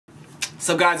What's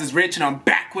up guys, it's Rich and I'm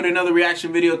back with another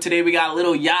reaction video. Today we got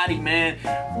Lil Yachty, man.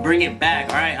 Bring it back,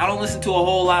 alright? I don't listen to a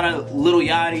whole lot of Lil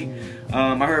Yachty.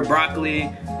 I heard Broccoli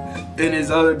and his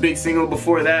other big single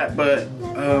before that, but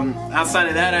outside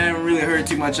of that I haven't really heard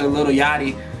too much of Lil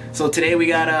Yachty. So today we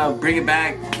got Bring It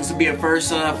Back. This will be a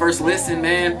first listen,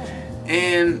 man.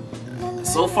 And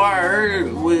so far I heard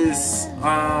it was,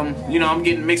 you know, I'm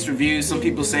getting mixed reviews. Some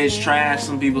people say it's trash,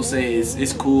 some people say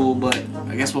it's cool, but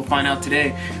I guess we'll find out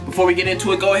today. Before we get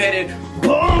into it, go ahead and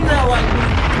boom that like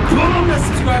button, boom that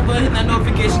subscribe button, hit that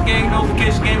notification gang, where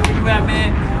you at,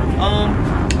 man.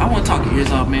 I want to talk your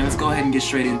ears off, man. Let's go ahead and get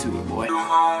straight into it, boy. It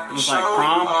was like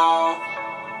prom.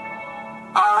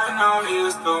 I know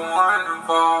he's the one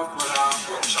involved, but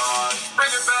I'm in charge.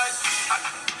 Bring it back.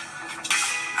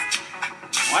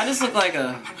 Why does this look like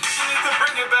a...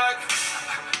 Bring it back.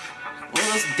 What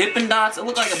are those Dippin' Dots? It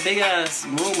look like a big ass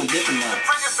room with Dippin'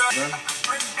 Dots. Bro.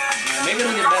 Yeah, maybe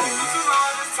it'll get better. Man.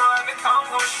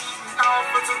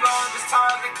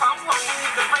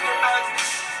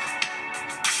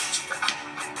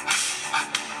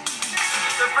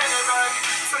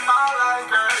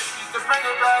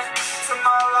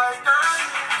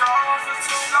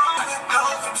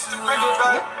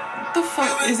 What the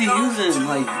fuck is he using?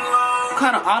 Like, what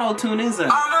kind of auto-tune is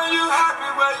that?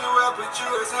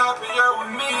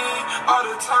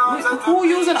 Who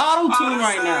using auto-tune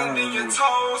right now?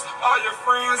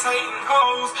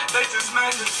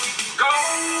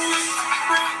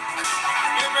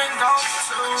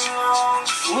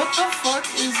 What the fuck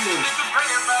is this?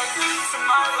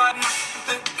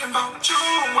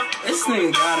 This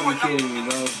nigga gotta be kidding me,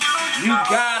 bro. You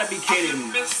gotta be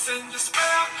kidding me.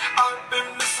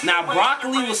 Now,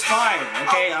 Broccoli was fire,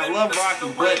 okay? I love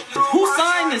Broccoli, but who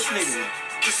signed this nigga?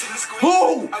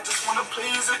 Who?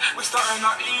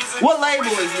 What label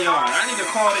is he on? I need to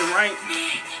call him right.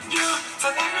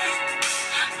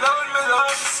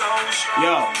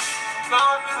 Yo.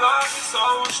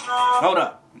 Hold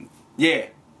up. Yeah.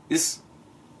 This.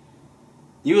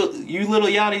 You Lil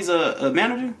Yachty's a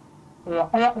manager?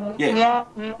 Yeah.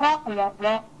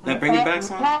 That Bring It Back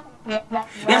song?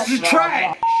 That's just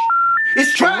trash.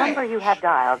 It's trash. The number you have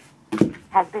dialed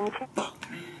has been changed.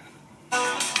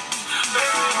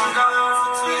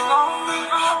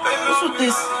 What's with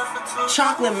this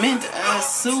chocolate mint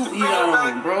ass suit he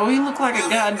on, bro? He look like a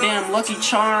goddamn Lucky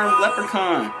Charm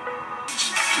leprechaun.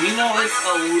 You know, it's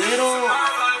a little...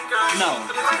 No.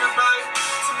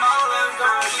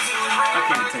 I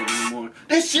can't take it anymore.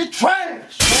 This shit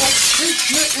trash! This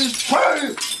shit is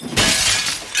trash!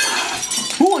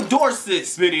 Who endorsed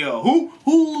this video? Who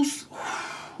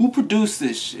produced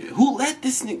this shit? Who let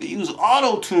this nigga use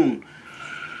auto-tune?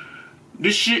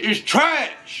 This shit is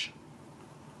trash!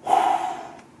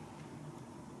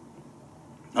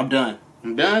 I'm done.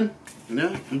 I'm done.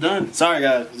 No, I'm done. Sorry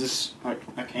guys, just I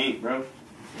can't, bro.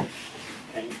 I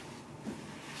can't.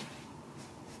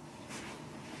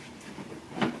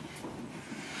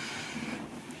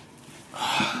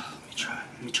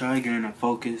 Let me try again. I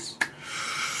focus.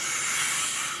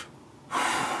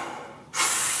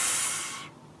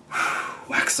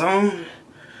 Wax on.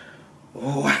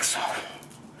 Wax off.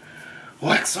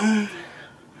 Wax on.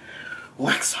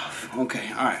 Wax off.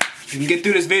 Okay, alright. We can get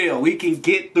through this video. We can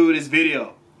get through this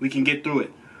video. We can get through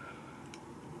it.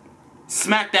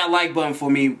 Smack that like button for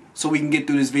me so we can get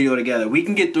through this video together. We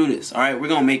can get through this. Alright, we're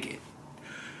gonna make it.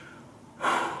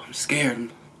 I'm scared.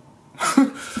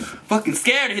 Fucking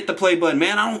scared to hit the play button,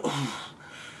 man. I don't.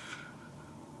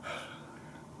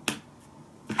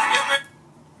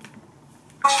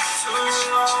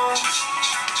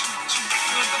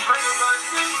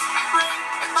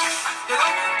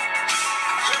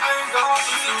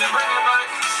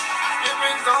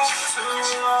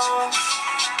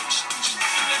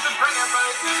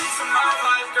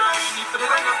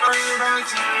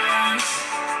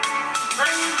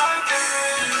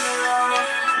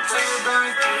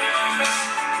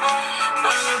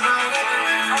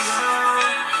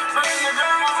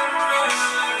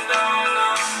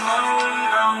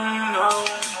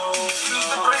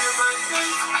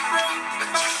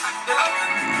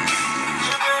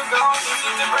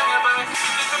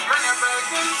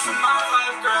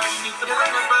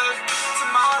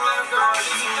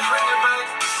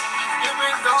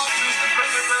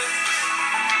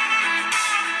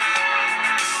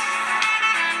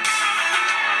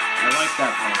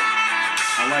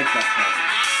 I like that part.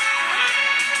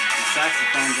 The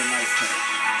saxophone's a nice touch.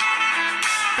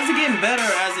 Is it getting better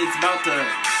as it's about to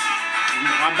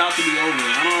be over?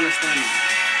 I don't understand it.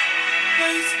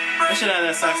 I should have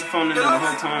that saxophone in there the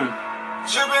whole time.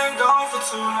 You've been gone for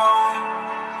too long.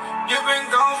 You've been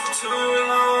gone for too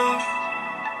long.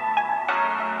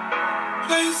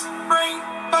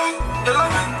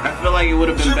 I feel like it would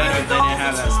have been better if they didn't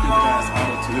have that stupid ass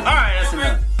auto-tune. Alright, that's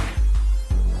enough.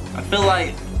 I feel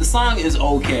like the song is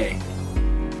okay.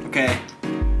 Okay.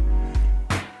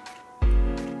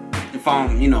 If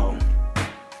I'm, you know,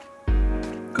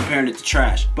 comparing it to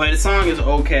trash. But the song is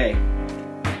okay.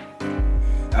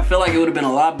 I feel like it would have been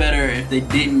a lot better if they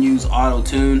didn't use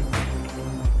auto-tune.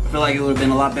 I feel like it would have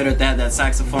been a lot better if they had that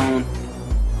saxophone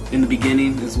in the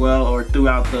beginning as well, or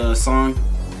throughout the song.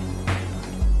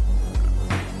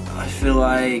 I feel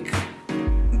like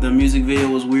the music video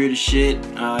was weird as shit.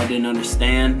 I didn't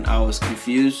understand. I was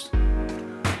confused.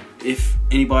 If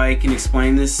anybody can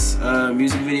explain this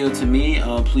music video to me,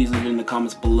 please leave it in the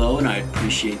comments below, and I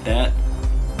appreciate that.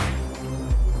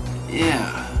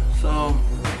 Yeah, so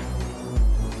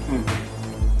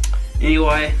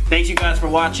anyway, thank you guys for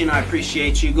watching. I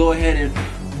appreciate you. Go ahead and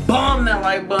bomb that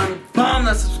like button, bomb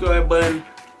that subscribe button,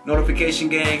 notification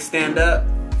gang, stand up,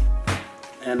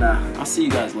 and I'll see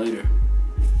you guys later.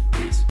 Peace.